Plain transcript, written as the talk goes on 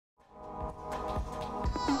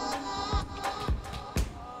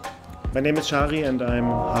My name is Szary and I'm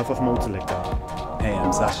half of Modeselektor. Hey,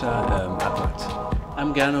 I'm Sascha, Apparat.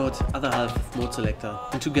 I'm Gernot, other half of Modeselektor.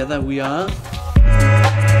 And together we are...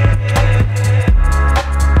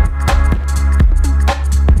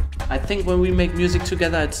 I think when we make music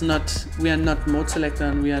together, we are not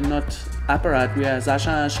Modeselektor and we are not Apparat. We are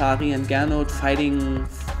Sascha, Szary and Gernot fighting.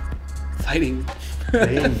 Playing.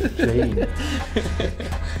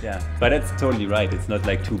 Yeah, but that's totally right. It's not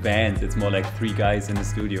like two bands, it's more like three guys in the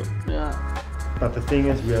studio. Yeah. But the thing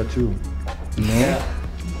is, we are two. No? Yeah.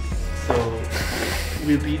 So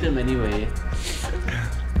we'll beat them anyway.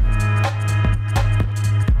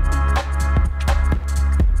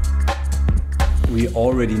 We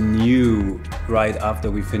already knew right after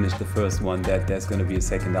we finished the first one that there's going to be a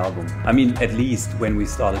second album. I mean, at least when we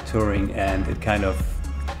started touring, and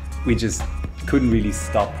we just couldn't really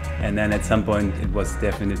stop. And then at some point it was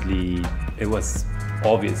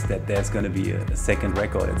obvious that there's going to be a second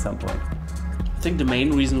record at some point. I think the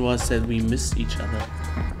main reason was that we missed each other.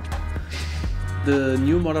 The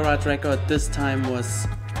new Moderat record this time was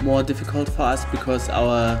more difficult for us because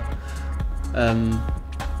our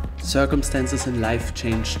circumstances in life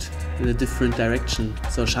changed in a different direction.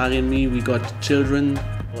 So Szary and me, we got children,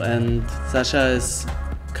 and Sascha is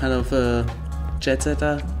kind of a jet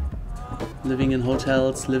setter, living in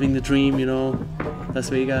hotels, living the dream, you know, Las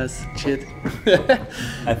Vegas, shit.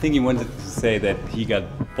 I think he wanted to say that he got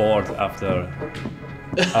bored after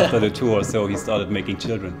the tour, so he started making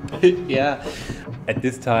children. Yeah. At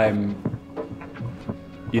this time,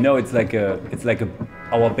 you know, it's like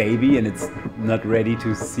our baby, and it's not ready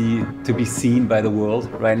to be seen by the world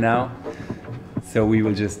right now. So we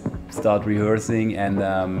will just start rehearsing, and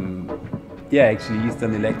yeah, actually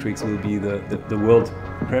Eastern Electrics will be the world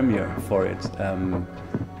premiere for it.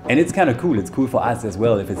 And it's kind of cool. It's cool for us as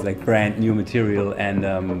well if it's like brand new material, and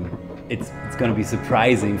it's going to be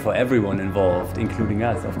surprising for everyone involved, including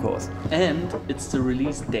us, of course. And it's the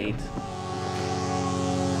release date.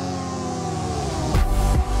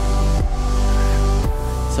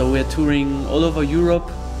 So we're touring all over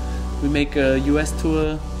Europe. We make a US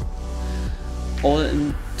tour all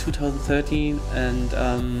in 2013, and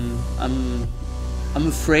I'm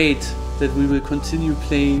afraid that we will continue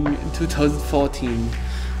playing in 2014.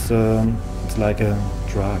 It's like a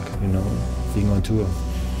drug, you know, being on tour,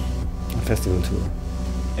 a festival tour.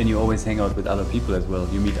 And you always hang out with other people as well.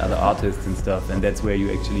 You meet other artists and stuff, and that's where you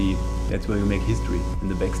make history, in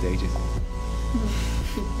the backstages.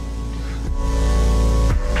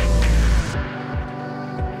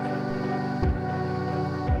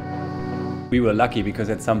 We were lucky because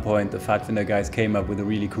at some point the Pfadfinder guys came up with a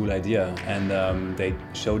really cool idea, and they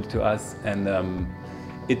showed it to us, and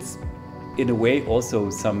it's in a way also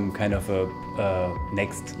some kind of a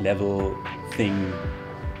next level thing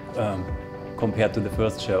compared to the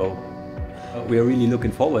first show. We are really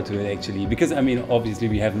looking forward to it actually, because I mean obviously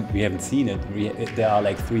we haven't seen it. There are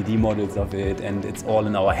like 3D models of it and it's all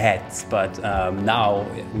in our heads, but now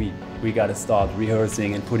we got to start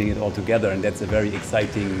rehearsing and putting it all together, and that's a very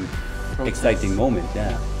exciting moment,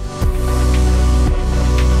 yeah.